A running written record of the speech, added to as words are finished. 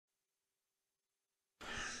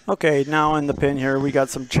Okay, now in the pin here, we got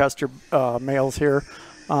some Chester males here.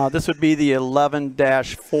 This would be the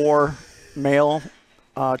 11-4 male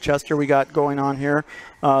Chester we got going on here.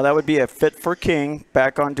 That would be a fit for king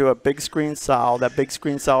back onto a big screen sow. That big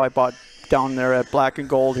screen sow I bought down there at Black and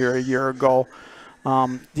Gold here a year ago.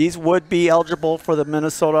 These would be eligible for the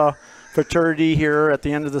Minnesota fraternity here at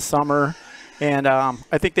the end of the summer. And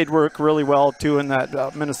I think they'd work really well too in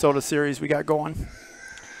that Minnesota series we got going.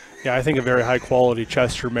 Yeah, I think a very high-quality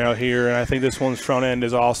Chester male here, and I think this one's front end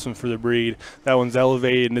is awesome for the breed. That one's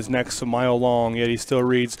elevated and his neck's a mile long, yet he still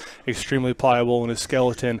reads extremely pliable in his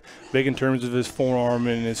skeleton, big in terms of his forearm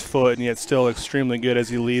and his foot, and yet still extremely good as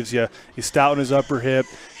he leaves you. He's stout in his upper hip,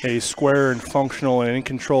 and he's square and functional and in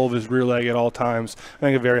control of his rear leg at all times. I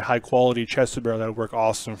think a very high-quality Chester barrel that would work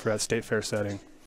awesome for that state fair setting.